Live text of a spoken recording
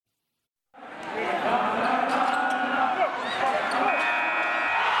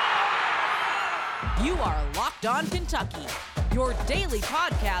You are Locked On Kentucky, your daily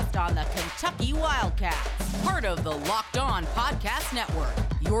podcast on the Kentucky Wildcats, part of the Locked On Podcast Network,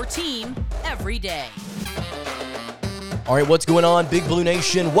 your team every day. All right, what's going on, Big Blue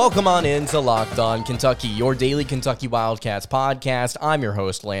Nation? Welcome on in to Locked On Kentucky, your daily Kentucky Wildcats podcast. I'm your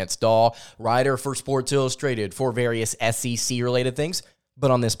host, Lance Dahl, writer for Sports Illustrated for various SEC-related things. But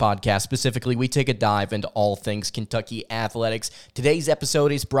on this podcast specifically, we take a dive into all things Kentucky athletics. Today's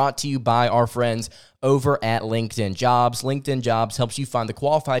episode is brought to you by our friends over at LinkedIn Jobs. LinkedIn Jobs helps you find the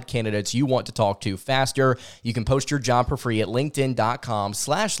qualified candidates you want to talk to faster. You can post your job for free at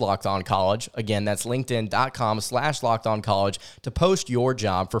linkedin.com/lockedoncollege. Again, that's linkedin.com/lockedoncollege to post your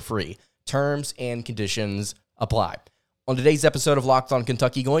job for free. Terms and conditions apply. On today's episode of Locked On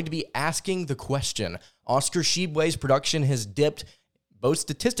Kentucky, going to be asking the question, Oscar Tshiebwe's production has dipped both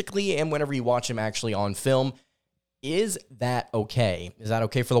statistically and whenever you watch him actually on film. Is that okay? Is that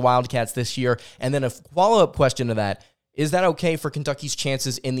okay for the Wildcats this year? And then a follow-up question to that, is that okay for Kentucky's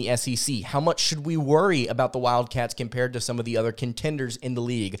chances in the SEC? How much should we worry about the Wildcats compared to some of the other contenders in the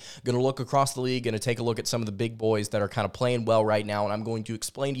league? Going to look across the league, going to take a look at some of the big boys that are kind of playing well right now, and I'm going to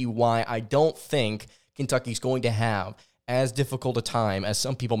explain to you why I don't think Kentucky's going to have as difficult a time as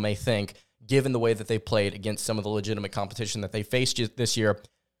some people may think, given the way that they played against some of the legitimate competition that they faced this year.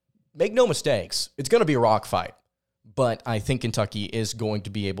 Make no mistakes, it's going to be a rock fight, but I think Kentucky is going to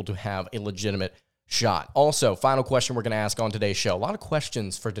be able to have a legitimate shot. Also, final question we're going to ask on today's show. A lot of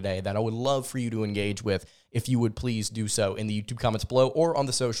questions for today that I would love for you to engage with, if you would please do so in the YouTube comments below or on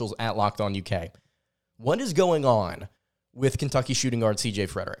the socials at Locked On UK. What is going on with Kentucky shooting guard CJ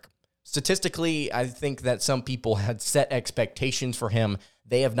Frederick? Statistically, I think that some people had set expectations for him.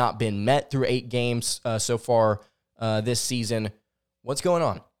 They have not been met through 8 games so far this season. What's going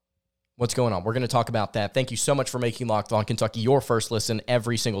on? What's going on? We're going to talk about that. Thank you so much for making Locked On Kentucky your first listen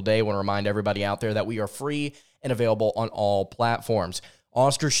every single day. I want to remind everybody out there that we are free and available on all platforms.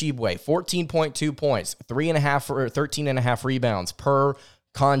 Oscar Tshiebwe, 14.2 points, 13.5 rebounds per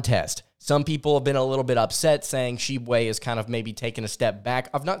contest. Some people have been a little bit upset, saying Tshiebwe is kind of maybe taking a step back.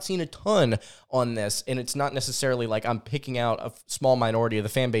 I've not seen a ton on this, and it's not necessarily like I'm picking out a small minority of the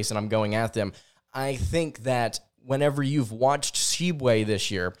fan base and I'm going at them. I think that whenever you've watched Tshiebwe this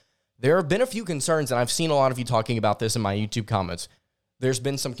year, there have been a few concerns, and I've seen a lot of you talking about this in my YouTube comments. There's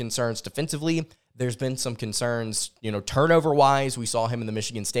been some concerns defensively. There's been some concerns, turnover-wise. We saw him in the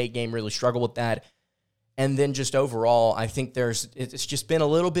Michigan State game really struggle with that. And then just overall, I think it's just been a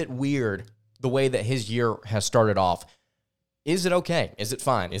little bit weird the way that his year has started off. Is it okay? Is it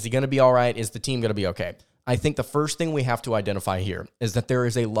fine? Is he going to be all right? Is the team going to be okay? I think the first thing we have to identify here is that there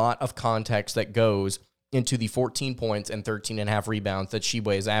is a lot of context that goes into the 14 points and 13.5 rebounds that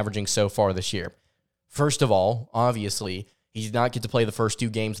Tshiebwe is averaging so far this year. First of all, obviously, he did not get to play the first 2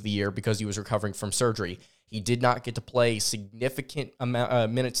 games of the year because he was recovering from surgery. He did not get to play significant amount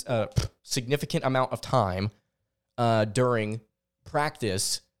of time during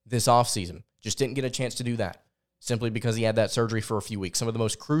practice this offseason. Just didn't get a chance to do that simply because he had that surgery for a few weeks. Some of the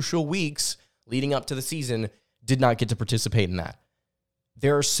most crucial weeks leading up to the season, did not get to participate in that.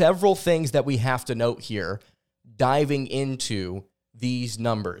 There are several things that we have to note here diving into these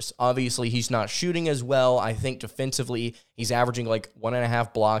numbers. Obviously, he's not shooting as well. I think defensively, he's averaging like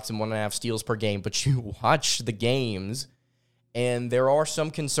 1.5 blocks and 1.5 steals per game. But you watch the games, and there are some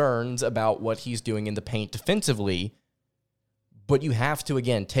concerns about what he's doing in the paint defensively. But you have to,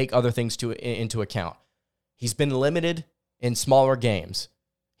 again, take other things into account. He's been limited in smaller games.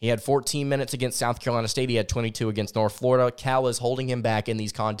 He had 14 minutes against South Carolina State. He had 22 against North Florida. Cal is holding him back in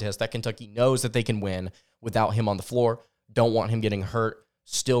these contests that Kentucky knows that they can win without him on the floor. Don't want him getting hurt,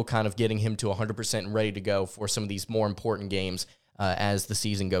 still kind of getting him to 100% and ready to go for some of these more important games as the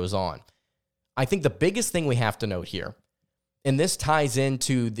season goes on. I think the biggest thing we have to note here, and this ties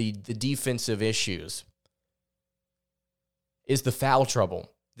into the defensive issues, is the foul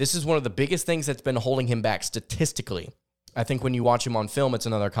trouble. This is one of the biggest things that's been holding him back statistically. I think when you watch him on film, it's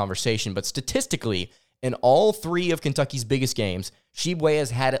another conversation, but statistically, in all 3 of Kentucky's biggest games, Tshiebwe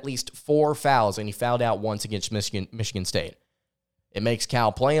has had at least 4 fouls, and he fouled out once against Michigan State. It makes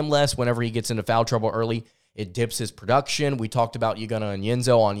Cal play him less whenever he gets into foul trouble early. It dips his production. We talked about Ugonna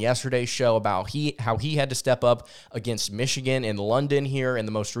Onyenso on yesterday's show about how he had to step up against Michigan in London here in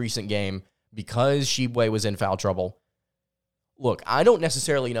the most recent game because Tshiebwe was in foul trouble. Look, I don't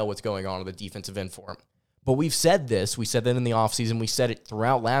necessarily know what's going on with the defensive end for him, but we've said this. We said that in the offseason. We said it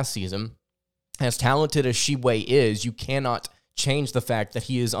throughout last season. As talented as Tshiebwe is, you cannot change the fact that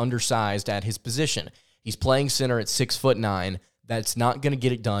he is undersized at his position. He's playing center at 6'9". that's not going to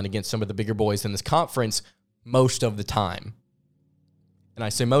get it done against some of the bigger boys in this conference most of the time. And I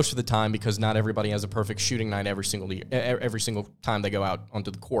say most of the time because not everybody has a perfect shooting night every single time they go out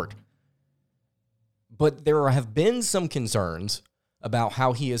onto the court. But there have been some concerns about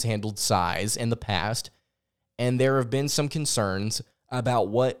how he has handled size in the past, and there have been some concerns about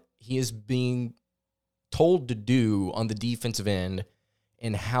what he is being told to do on the defensive end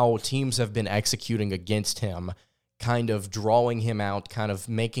and how teams have been executing against him, kind of drawing him out, kind of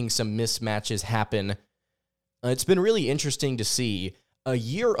making some mismatches happen. It's been really interesting to see. A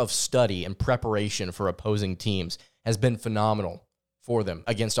year of study and preparation for opposing teams has been phenomenal for them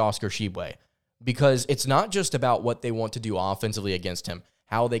against Oscar Tshiebwe, because it's not just about what they want to do offensively against him,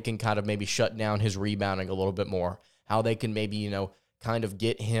 how they can kind of maybe shut down his rebounding a little bit more, how they can maybe, kind of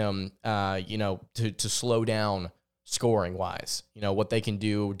get him, to slow down scoring-wise, what they can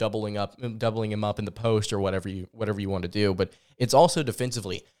do, doubling him up in the post or whatever you want to do. But it's also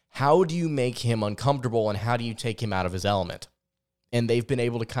defensively. How do you make him uncomfortable, and how do you take him out of his element? And they've been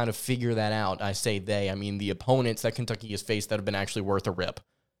able to kind of figure that out. I say they, I mean the opponents that Kentucky has faced that have been actually worth a rip.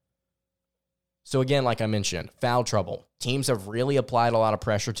 So again, like I mentioned, foul trouble. Teams have really applied a lot of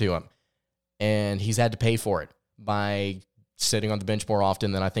pressure to him, and he's had to pay for it by sitting on the bench more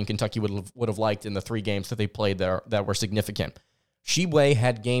often than I think Kentucky would have liked in the 3 games that they played that were significant. Tshiebwe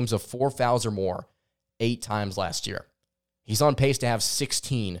had games of 4 fouls or more 8 times last year. He's on pace to have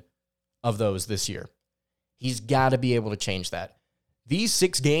 16 of those this year. He's got to be able to change that. These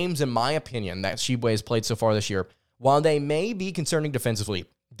 6 games, in my opinion, that Tshiebwe has played so far this year, while they may be concerning defensively,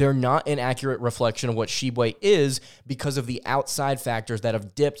 they're not an accurate reflection of what Tshiebwe is because of the outside factors that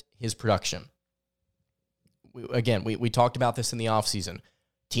have dipped his production. We talked about this in the offseason.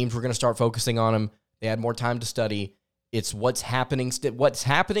 Teams were going to start focusing on him. They had more time to study. It's what's happening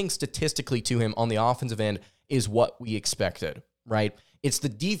statistically to him on the offensive end is what we expected, right? It's the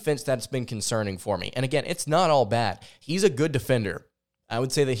defense that's been concerning for me. And again, it's not all bad. He's a good defender. I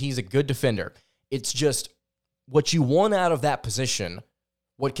would say that he's a good defender. It's just what you want out of that position,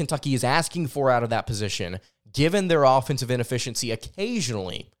 what Kentucky is asking for out of that position, given their offensive inefficiency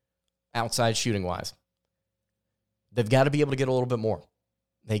occasionally outside shooting-wise. They've got to be able to get a little bit more.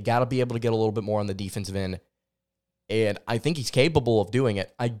 They got to be able to get a little bit more on the defensive end. And I think he's capable of doing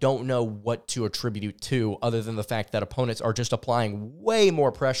it. I don't know what to attribute it to other than the fact that opponents are just applying way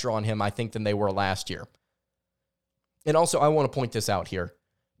more pressure on him, I think, than they were last year. And also, I want to point this out here.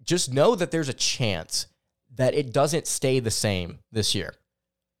 Just know that there's a chance that it doesn't stay the same this year.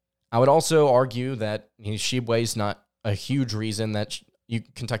 I would also argue that Tshiebwe's not a huge reason that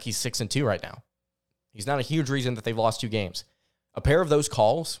Kentucky's 6-2 right now. He's not a huge reason that they've lost 2 games. A pair of those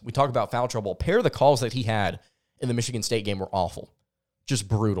calls, we talk about foul trouble, a pair of the calls that he had in the Michigan State game were awful. Just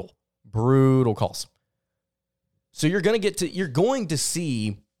brutal. Brutal calls. So you're going to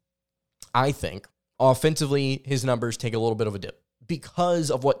see, I think, offensively, his numbers take a little bit of a dip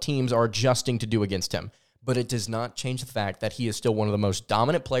because of what teams are adjusting to do against him. But it does not change the fact that he is still one of the most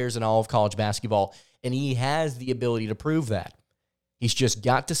dominant players in all of college basketball, and he has the ability to prove that. He's just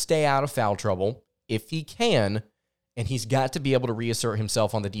got to stay out of foul trouble if he can, and he's got to be able to reassert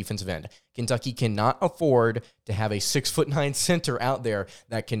himself on the defensive end. Kentucky cannot afford to have a 6'9" center out there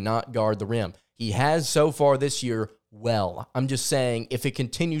that cannot guard the rim. He has so far this year. Well, I'm just saying, if it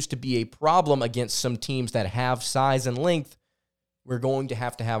continues to be a problem against some teams that have size and length, we're going to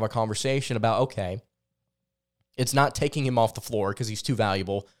have a conversation about, okay, it's not taking him off the floor because he's too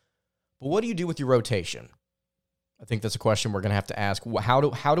valuable, but what do you do with your rotation? I think that's a question we're going to have to ask.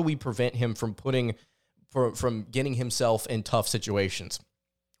 How do we prevent him from getting himself in tough situations?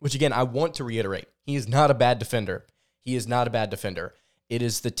 Which, again, I want to reiterate, he is not a bad defender. He is not a bad defender. It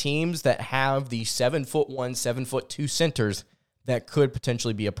is the teams that have the 7'1", 7'2" centers that could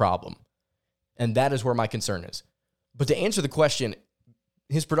potentially be a problem. And that is where my concern is. But to answer the question,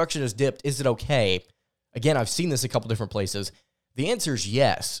 his production has dipped. Is it okay? Again, I've seen this a couple different places. The answer is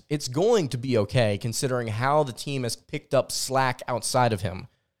yes. It's going to be okay considering how the team has picked up slack outside of him.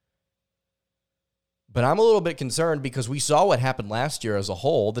 But I'm a little bit concerned because we saw what happened last year as a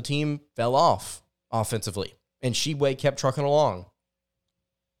whole. The team fell off offensively, and Tshiebwe kept trucking along.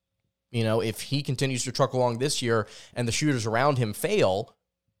 If he continues to truck along this year and the shooters around him fail,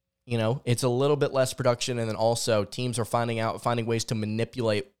 it's a little bit less production, and then also teams are finding ways to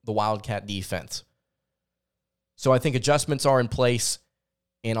manipulate the Wildcat defense. So I think adjustments are in place,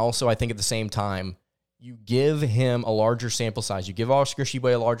 and also I think at the same time, you give him a larger sample size. You give Oscar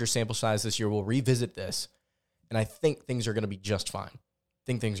Tshiebwe a larger sample size this year. We'll revisit this, and I think things are going to be just fine.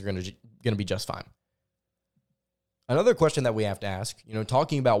 Another question that we have to ask,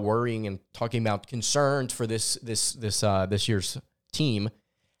 talking about worrying and talking about concerns for this year's team,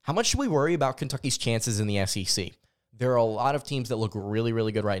 how much should we worry about Kentucky's chances in the SEC? There are a lot of teams that look really,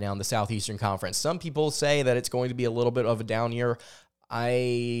 really good right now in the Southeastern Conference. Some people say that it's going to be a little bit of a down year.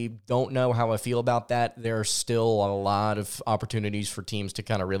 I don't know how I feel about that. There are still a lot of opportunities for teams to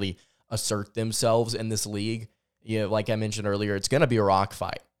kind of really assert themselves in this league. Like I mentioned earlier, it's going to be a rock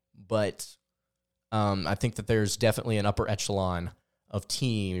fight, but I think that there's definitely an upper echelon of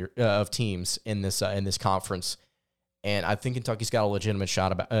teams in this conference, and I think Kentucky's got a legitimate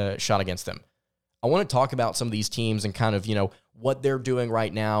shot against them. I want to talk about some of these teams and kind of what they're doing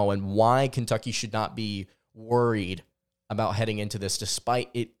right now and why Kentucky should not be worried about heading into this,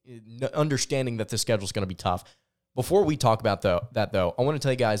 despite understanding that the schedule is going to be tough. Before we talk about that, I want to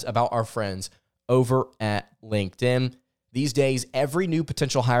tell you guys about our friends over at LinkedIn. These days, every new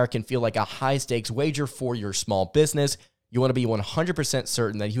potential hire can feel like a high-stakes wager for your small business. You want to be 100%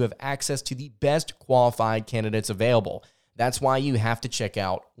 certain that you have access to the best qualified candidates available. That's why you have to check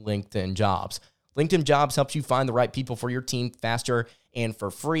out LinkedIn Jobs. LinkedIn Jobs helps you find the right people for your team faster and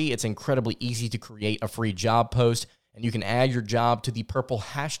for free. It's incredibly easy to create a free job post, and you can add your job to the purple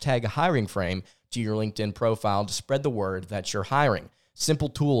hashtag hiring frame to your LinkedIn profile to spread the word that you're hiring. Simple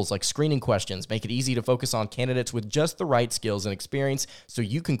tools like screening questions make it easy to focus on candidates with just the right skills and experience so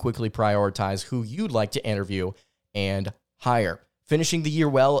you can quickly prioritize who you'd like to interview and hire. Finishing the year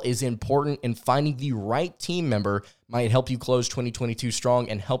well is important, and finding the right team member might help you close 2022 strong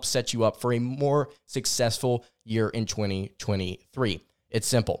and help set you up for a more successful year in 2023. It's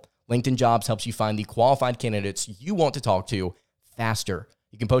simple. LinkedIn Jobs helps you find the qualified candidates you want to talk to faster.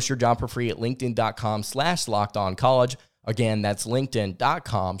 You can post your job for free at linkedin.com/lockedoncollege. Again, that's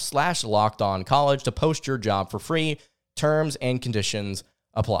linkedin.com/lockedoncollege to post your job for free. Terms and conditions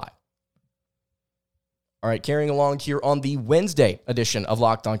apply. All right, carrying along here on the Wednesday edition of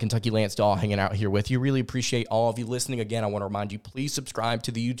Locked On Kentucky, Lance Dahl hanging out here with you. Really appreciate all of you listening. Again, I want to remind you, please subscribe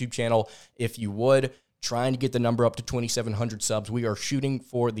to the YouTube channel if you would. Trying to get the number up to 2,700 subs. We are shooting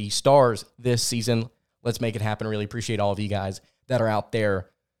for the stars this season. Let's make it happen. Really appreciate all of you guys that are out there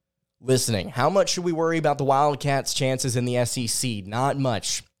listening. How much should we worry about the Wildcats' chances in the SEC? Not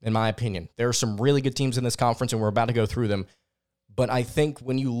much, in my opinion. There are some really good teams in this conference, and we're about to go through them. But I think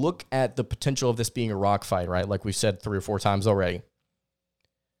when you look at the potential of this being a rock fight, right, like we've said 3 or 4 times already,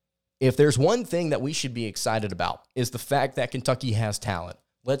 if there's one thing that we should be excited about is the fact that Kentucky has talent.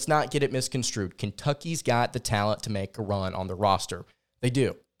 Let's not get it misconstrued. Kentucky's got the talent to make a run on the roster. They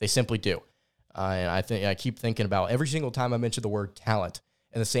do. They simply do. And I keep thinking about every single time I mention the word talent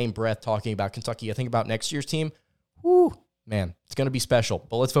in the same breath talking about Kentucky, I think about next year's team. Whoo, man, it's going to be special.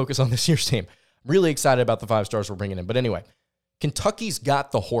 But let's focus on this year's team. I'm really excited about the 5 stars we're bringing in. But anyway, Kentucky's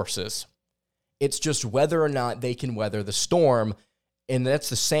got the horses. It's just whether or not they can weather the storm. And that's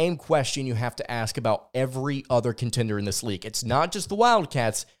the same question you have to ask about every other contender in this league. It's not just the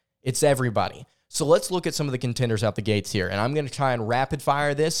Wildcats, it's everybody. So let's look at some of the contenders out the gates here. And I'm going to try and rapid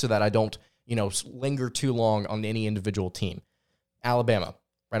fire this so that I don't, linger too long on any individual team. Alabama,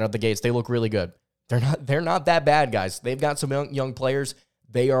 right out the gates, they look really good. They're not that bad, guys. They've got some young players.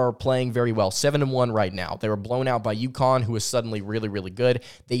 They are playing very well. 7-1 right now. They were blown out by UConn, who is suddenly really, really good.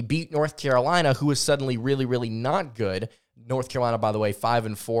 They beat North Carolina, who is suddenly really, really not good. North Carolina, by the way,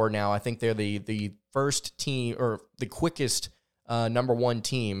 5-4 now. I think they're the first team, or the quickest number 1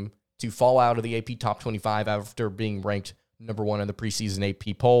 team to fall out of the AP Top 25 after being ranked number 1 in the preseason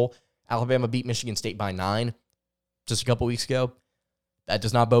AP poll. Alabama beat Michigan State by 9 just a couple weeks ago. That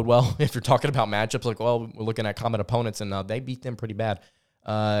does not bode well if you're talking about matchups. Like, well, we're looking at common opponents, and they beat them pretty bad.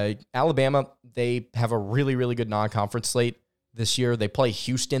 Alabama, they have a really, really good non-conference slate this year. They play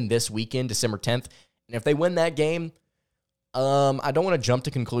Houston this weekend, December 10th. And if they win that game, I don't want to jump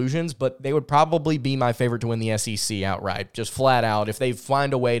to conclusions, but they would probably be my favorite to win the SEC outright, just flat out. If they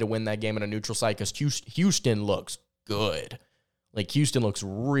find a way to win that game in a neutral site, because Houston looks good. Like, Houston looks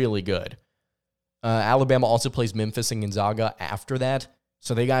really good. Alabama also plays Memphis and Gonzaga after that.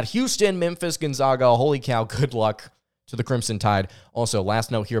 So they got Houston, Memphis, Gonzaga. Holy cow, good luck to the Crimson Tide. Also,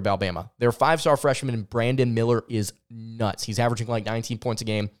 last note here about Bama. Their 5-star freshman, Brandon Miller, is nuts. He's averaging like 19 points a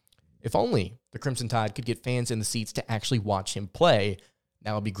game. If only the Crimson Tide could get fans in the seats to actually watch him play,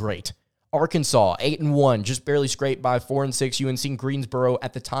 that would be great. Arkansas, 8-1, just barely scraped by 4-6 UNC Greensboro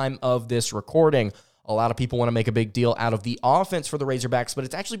at the time of this recording. A lot of people want to make a big deal out of the offense for the Razorbacks, but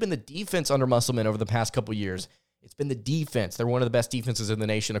it's actually been the defense under Musselman over the past couple years. It's been the defense. They're one of the best defenses in the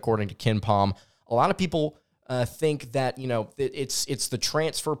nation, according to Ken Palm. A lot of people think that, it's the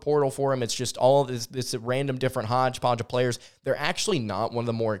transfer portal for them. It's just all this random different hodgepodge of players. They're actually not one of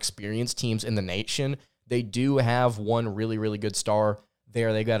the more experienced teams in the nation. They do have one really, really good star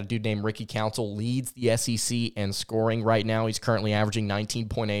there. They've got a dude named Ricky Council, leads the SEC in scoring right now. He's currently averaging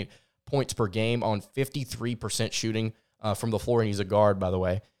 19.8 points per game on 53% shooting from the floor, and he's a guard, by the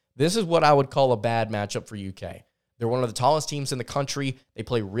way. This is what I would call a bad matchup for UK. They're one of the tallest teams in the country. They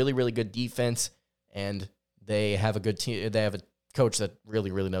play really, really good defense, and they have a good team. They have a coach that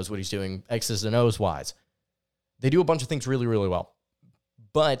really, really knows what he's doing, X's and O's wise. They do a bunch of things really, really well.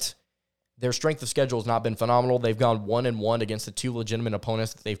 But their strength of schedule has not been phenomenal. They've gone 1-1 against the two legitimate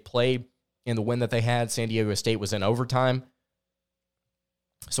opponents that they've played. And the win that they had, San Diego State, was in overtime.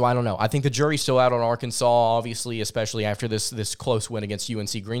 So I don't know. I think the jury's still out on Arkansas, obviously, especially after this close win against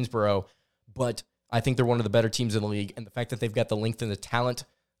UNC Greensboro. But I think they're one of the better teams in the league. And the fact that they've got the length and the talent,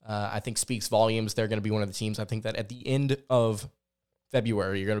 I think speaks volumes. They're going to be one of the teams. I think that at the end of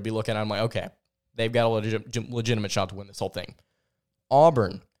February, you're going to be looking at them like, okay, they've got a legitimate shot to win this whole thing.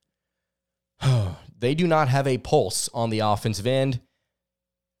 Auburn. They do not have a pulse on the offensive end.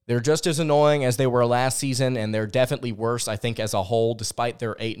 They're just as annoying as they were last season, and they're definitely worse, I think, as a whole, despite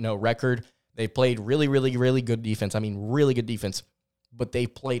their 8-0 record. They've played really, really, really good defense. I mean, really good defense. But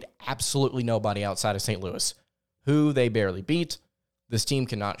they've played absolutely nobody outside of St. Louis, who they barely beat. This team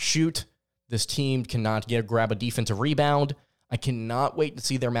cannot shoot. This team cannot grab a defensive rebound. I cannot wait to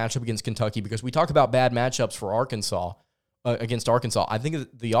see their matchup against Kentucky, because we talk about bad matchups for Arkansas, against Arkansas. I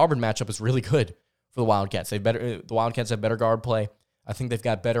think the Auburn matchup is really good for the Wildcats. The Wildcats have better guard play. I think they've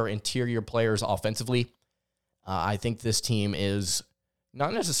got better interior players offensively. I think this team is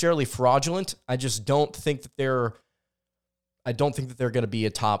not necessarily fraudulent. I just don't think that they're going to be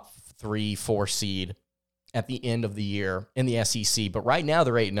a top 3-4 seed at the end of the year in the SEC. But right now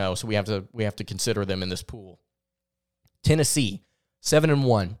they're 8-0, so we have to consider them in this pool. Tennessee,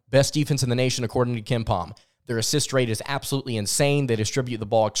 7-1, best defense in the nation according to KenPom. Their assist rate is absolutely insane. They distribute the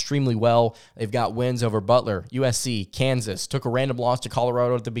ball extremely well. They've got wins over Butler, USC, Kansas. Took a random loss to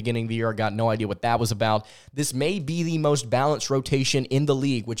Colorado at the beginning of the year. I got no idea what that was about. This may be the most balanced rotation in the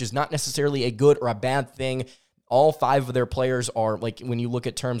league, which is not necessarily a good or a bad thing. All 5 of their players are, like, when you look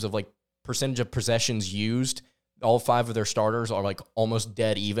at terms of, like, percentage of possessions used, all 5 of their starters are, like, almost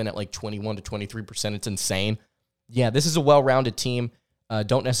dead even at, like, 21 to 23%. It's insane. Yeah, this is a well-rounded team.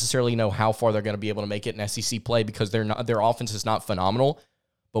 Don't necessarily know how far they're going to be able to make it in SEC play, because their offense is not phenomenal,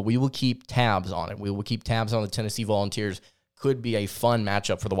 but we will keep tabs on it. We will keep tabs on the Tennessee Volunteers. Could be a fun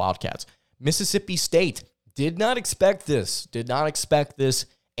matchup for the Wildcats. Mississippi State, did not expect this.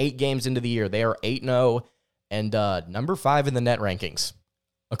 8 games into the year. They are 8-0 and number 5 in the net rankings,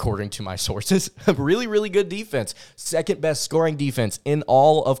 according to my sources. Really, really good defense. Second best scoring defense in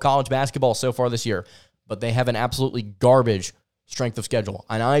all of college basketball so far this year. But they have an absolutely garbage strength of schedule.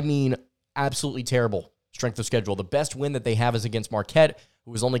 And I mean absolutely terrible strength of schedule. The best win that they have is against Marquette,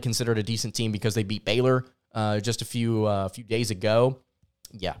 who was only considered a decent team because they beat Baylor just a few days ago.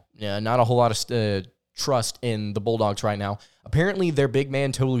 Yeah, not a whole lot of trust in the Bulldogs right now. Apparently, their big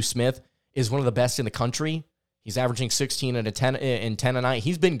man, Tolu Smith, is one of the best in the country. He's averaging 16 and 10 a night.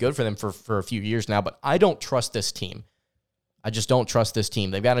 He's been good for them for a few years now, but I don't trust this team. I just don't trust this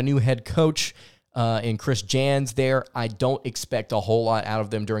team. They've got a new head coach in Chris Jans there. I don't expect a whole lot out of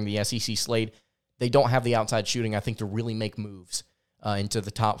them during the SEC slate. They don't have the outside shooting, I think, to really make moves into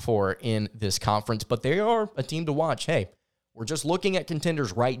the top 4 in this conference, but they are a team to watch. Hey, we're just looking at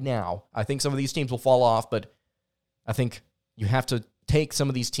contenders right now. I think some of these teams will fall off, but I think you have to take some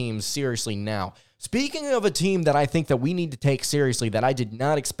of these teams seriously now. Speaking of a team that I think that we need to take seriously, that I did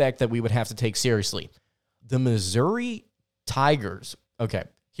not expect that we would have to take seriously, the Missouri Tigers. Okay,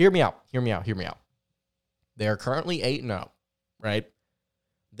 hear me out. They are currently 8-0, right?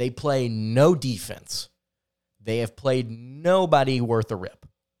 They play no defense. They have played nobody worth a rip.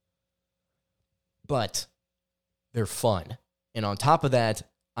 But they're fun. And on top of that,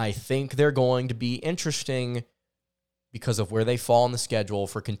 I think they're going to be interesting because of where they fall on the schedule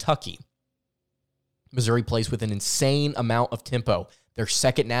for Kentucky. Missouri plays with an insane amount of tempo. They're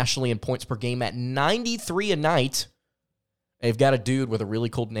second nationally in points per game at 93 a night. They've got a dude with a really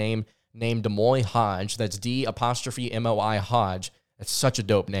cool name named D'Moi Hodge. That's D''Moi Hodge. That's such a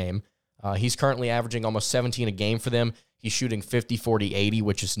dope name. He's currently averaging almost 17 a game for them. He's shooting 50, 40, 80,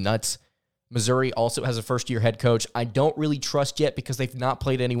 which is nuts. Missouri also has a first-year head coach. I don't really trust yet because they've not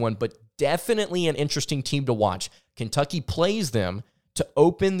played anyone, but definitely an interesting team to watch. Kentucky plays them to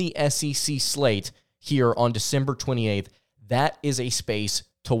open the SEC slate here on December 28th. That is a space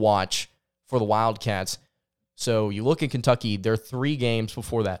to watch for the Wildcats. So you look at Kentucky, they're 3 games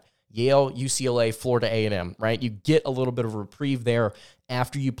before that. Yale, UCLA, Florida A&M, right? You get a little bit of a reprieve there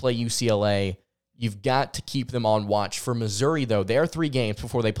after you play UCLA. You've got to keep them on watch. For Missouri, though, there are 3 games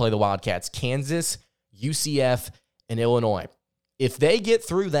before they play the Wildcats. Kansas, UCF, and Illinois. If they get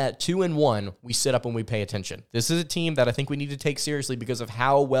through that 2-1, we sit up and we pay attention. This is a team that I think we need to take seriously because of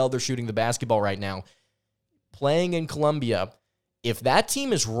how well they're shooting the basketball right now. Playing in Columbia, if that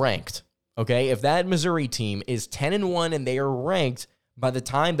team is ranked, okay, if that Missouri team is 10-1 and they are ranked by the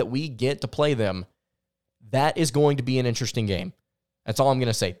time that we get to play them, that is going to be an interesting game. That's all I'm going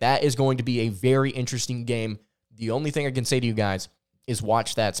to say. That is going to be a very interesting game. The only thing I can say to you guys is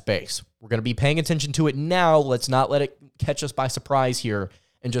watch that space. We're going to be paying attention to it now. Let's not let it catch us by surprise here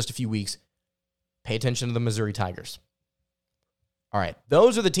in just a few weeks. Pay attention to the Missouri Tigers. All right,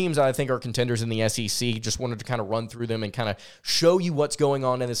 those are the teams that I think are contenders in the SEC. Just wanted to kind of run through them and kind of show you what's going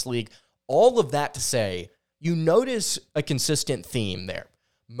on in this league. All of that to say, you notice a consistent theme there.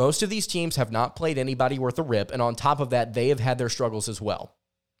 Most of these teams have not played anybody worth a rip, and on top of that, they have had their struggles as well.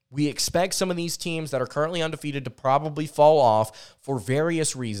 We expect some of these teams that are currently undefeated to probably fall off for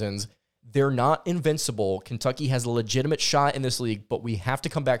various reasons. They're not invincible. Kentucky has a legitimate shot in this league, but we have to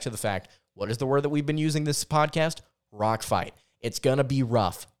come back to the fact, what is the word that we've been using this podcast? Rock fight. It's going to be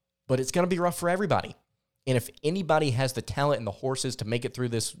rough, but it's going to be rough for everybody. And if anybody has the talent and the horses to make it through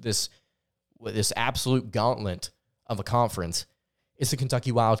this absolute gauntlet of a conference, it's the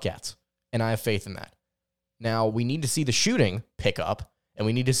Kentucky Wildcats, and I have faith in that. Now, we need to see the shooting pick up, and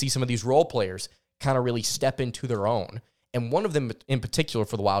we need to see some of these role players kind of really step into their own. And one of them in particular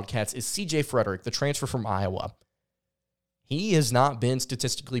for the Wildcats is C.J. Frederick, the transfer from Iowa. He has not been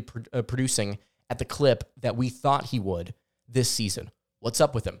statistically producing at the clip that we thought he would this season. What's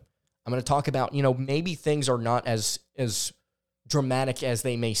up with him? I'm going to talk about, maybe things are not as dramatic as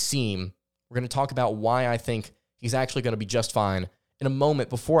they may seem. We're going to talk about why I think he's actually going to be just fine in a moment.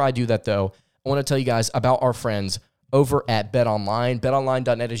 Before I do that, though, I want to tell you guys about our friends over at BetOnline.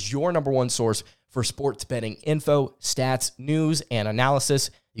 BetOnline.net is your number one source for sports betting info, stats, news, and analysis.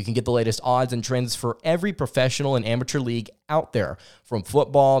 You can get the latest odds and trends for every professional and amateur league out there, from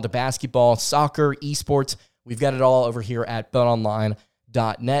football to basketball, soccer, esports. We've got it all over here at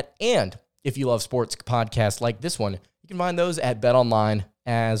BetOnline.net. And if you love sports podcasts like this one, you can find those at BetOnline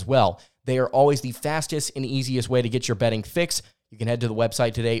as well. They are always the fastest and easiest way to get your betting fix. You can head to the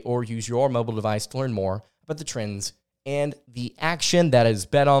website today or use your mobile device to learn more about the trends and the action that is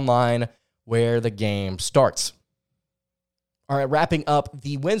BetOnline, where the game starts. All right, wrapping up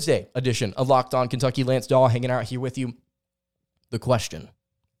the Wednesday edition of Locked On Kentucky. Lance Dahl hanging out here with you. The question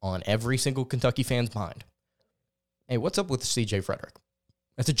on every single Kentucky fan's mind. Hey, what's up with C.J. Frederick?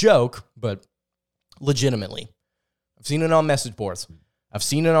 That's a joke, but legitimately. I've seen it on message boards. I've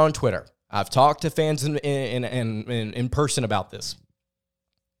seen it on Twitter. I've talked to fans in person about this.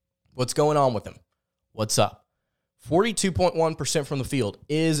 What's going on with him? What's up? 42.1% from the field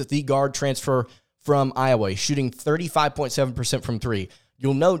is the guard transfer from Iowa, shooting 35.7% from three.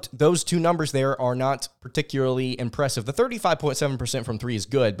 You'll note those two numbers there are not particularly impressive. The 35.7% from three is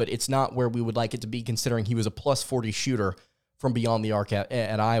good, but it's not where we would like it to be, considering he was a plus 40 shooter from beyond the arc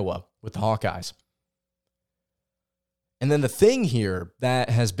at Iowa with the Hawkeyes. And then the thing here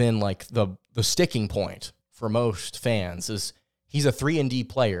that has been like the sticking point for most fans is he's a 3-and-D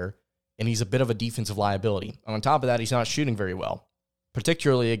player, and he's a bit of a defensive liability. And on top of that, he's not shooting very well,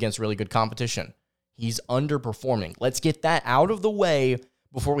 particularly against really good competition. He's underperforming. Let's get that out of the way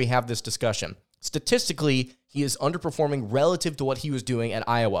before we have this discussion. Statistically, he is underperforming relative to what he was doing at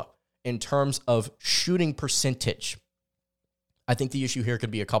Iowa in terms of shooting percentage. I think the issue here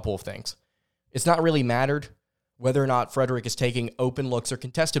could be a couple of things. It's not really mattered whether or not Frederick is taking open looks or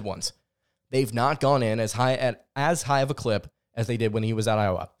contested ones. They've not gone in as high of a clip as they did when he was at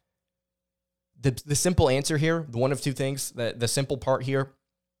Iowa. The simple answer here, the one of two things, the simple part here,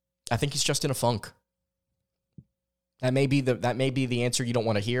 I think he's just in a funk. That may be the answer you don't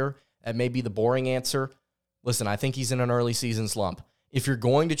want to hear. That may be the boring answer. Listen, I think he's in an early season slump. If you're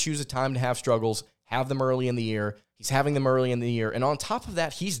going to choose a time to have struggles, have them early in the year. He's having them early in the year. And on top of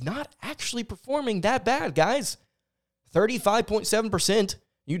that, he's not actually performing that bad, guys. 35.7%.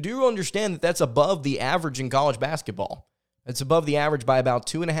 You do understand that that's above the average in college basketball. It's above the average by about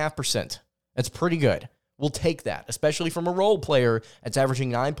 2.5%. That's pretty good. We'll take that, especially from a role player that's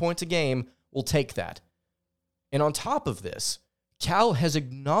averaging 9 points a game. We'll take that. And on top of this, Cal has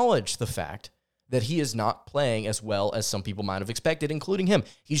acknowledged the fact that he is not playing as well as some people might have expected, including him.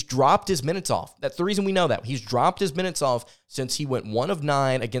 He's dropped his minutes off. That's the reason we know that. He's dropped his minutes off since he went 1 of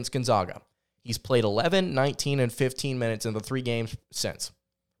 9 against Gonzaga. He's played 11, 19, and 15 minutes in the 3 games since,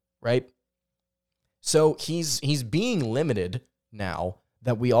 right? So he's being limited now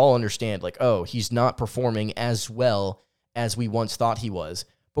that we all understand, like, oh, he's not performing as well as we once thought he was.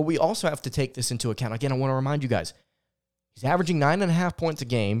 But we also have to take this into account. Again, I want to remind you guys, he's averaging 9.5 points a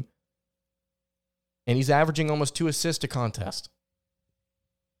game, and he's averaging almost 2 assists a contest.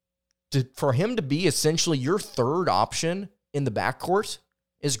 For him to be essentially your third option in the backcourt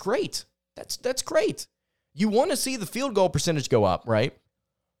is great. That's great. You want to see the field goal percentage go up, right?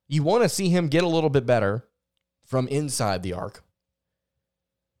 You want to see him get a little bit better from inside the arc.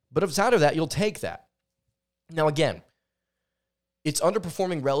 But outside of that, you'll take that. Now, again, it's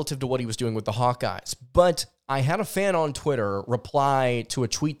underperforming relative to what he was doing with the Hawkeyes. But I had a fan on Twitter reply to a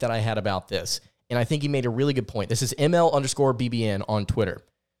tweet that I had about this, and I think he made a really good point. This is ML_BBN on Twitter.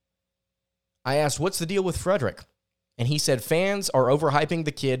 I asked, what's the deal with Frederick? And he said, fans are overhyping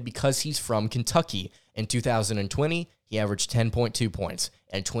the kid because he's from Kentucky. In 2020, he averaged 10.2 points.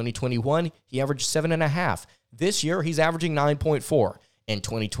 In 2021, he averaged 7.5. This year, he's averaging 9.4. In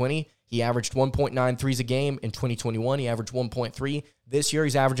 2020, he averaged 1.9 threes a game. In 2021, he averaged 1.3. This year,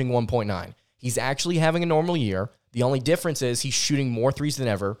 he's averaging 1.9. He's actually having a normal year. The only difference is he's shooting more threes than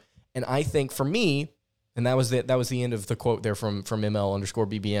ever. And I think for me, and that was the end of the quote there from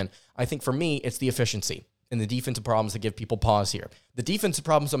ML_BBN. I think for me, it's the efficiency and the defensive problems that give people pause here. The defensive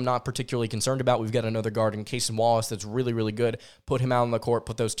problems I'm not particularly concerned about. We've got another guard in Cason Wallace that's really, really good. Put him out on the court,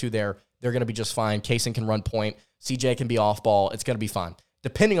 put those two there. They're going to be just fine. Cason can run point. CJ can be off ball. It's going to be fine,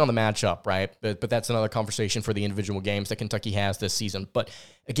 depending on the matchup, right? But that's another conversation for the individual games that Kentucky has this season. But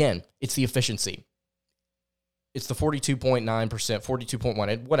again, it's the efficiency. It's the 42.9%,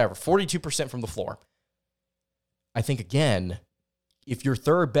 42.1%, whatever, 42% from the floor. I think, again, if your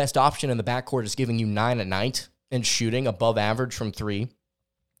third best option in the backcourt is giving you 9 a night and shooting above average from three,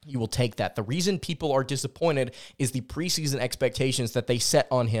 you will take that. The reason people are disappointed is the preseason expectations that they set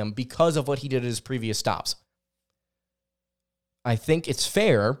on him because of what he did at his previous stops. I think it's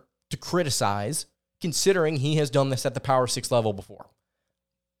fair to criticize, considering he has done this at the Power 6 level before.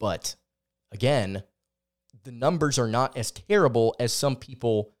 But, again, the numbers are not as terrible as some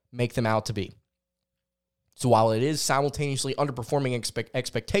people make them out to be. So while it is simultaneously underperforming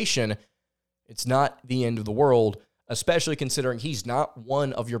expectation, it's not the end of the world, especially considering he's not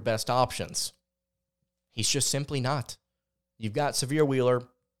one of your best options. He's just simply not. You've got Sahvir Wheeler,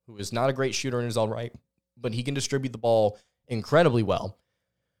 who is not a great shooter in his own right, but he can distribute the ball incredibly well.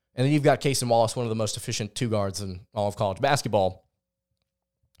 And then you've got Cason Wallace, one of the most efficient two guards in all of college basketball.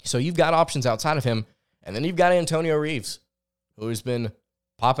 So you've got options outside of him. And then you've got Antonio Reeves, who has been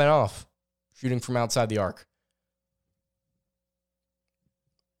popping off, shooting from outside the arc.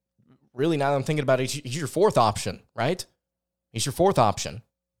 Really, now that I'm thinking about it, he's your fourth option, right? He's your fourth option.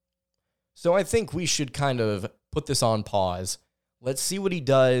 So I think we should kind of put this on pause. Let's see what he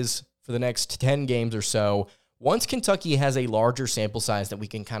does for the next 10 games or so. Once Kentucky has a larger sample size that we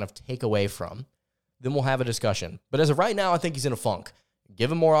can kind of take away from, then we'll have a discussion. But as of right now, I think he's in a funk.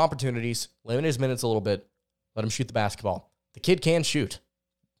 Give him more opportunities, limit his minutes a little bit, let him shoot the basketball. The kid can shoot.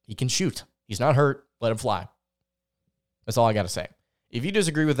 He can shoot. He's not hurt. Let him fly. That's all I got to say. If you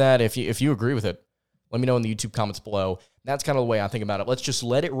disagree with that, if you agree with it, let me know in the YouTube comments below. That's kind of the way I think about it. Let's just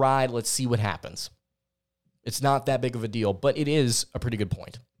let it ride. Let's see what happens. It's not that big of a deal, but it is a pretty good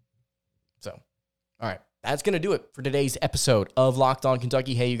point. So, all right. That's going to do it for today's episode of Locked On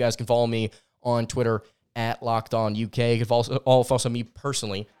Kentucky. Hey, you guys can follow me on Twitter at Locked On UK. You can follow me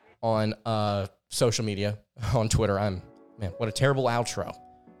personally on social media on Twitter. What a terrible outro.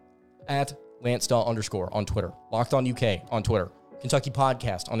 At Lance__ on Twitter. Locked On UK on Twitter. Kentucky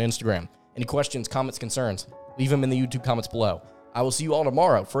Podcast on Instagram. Any questions, comments, concerns, leave them in the YouTube comments below. I will see you all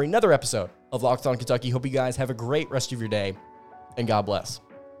tomorrow for another episode of Locked On Kentucky. Hope you guys have a great rest of your day, and God bless.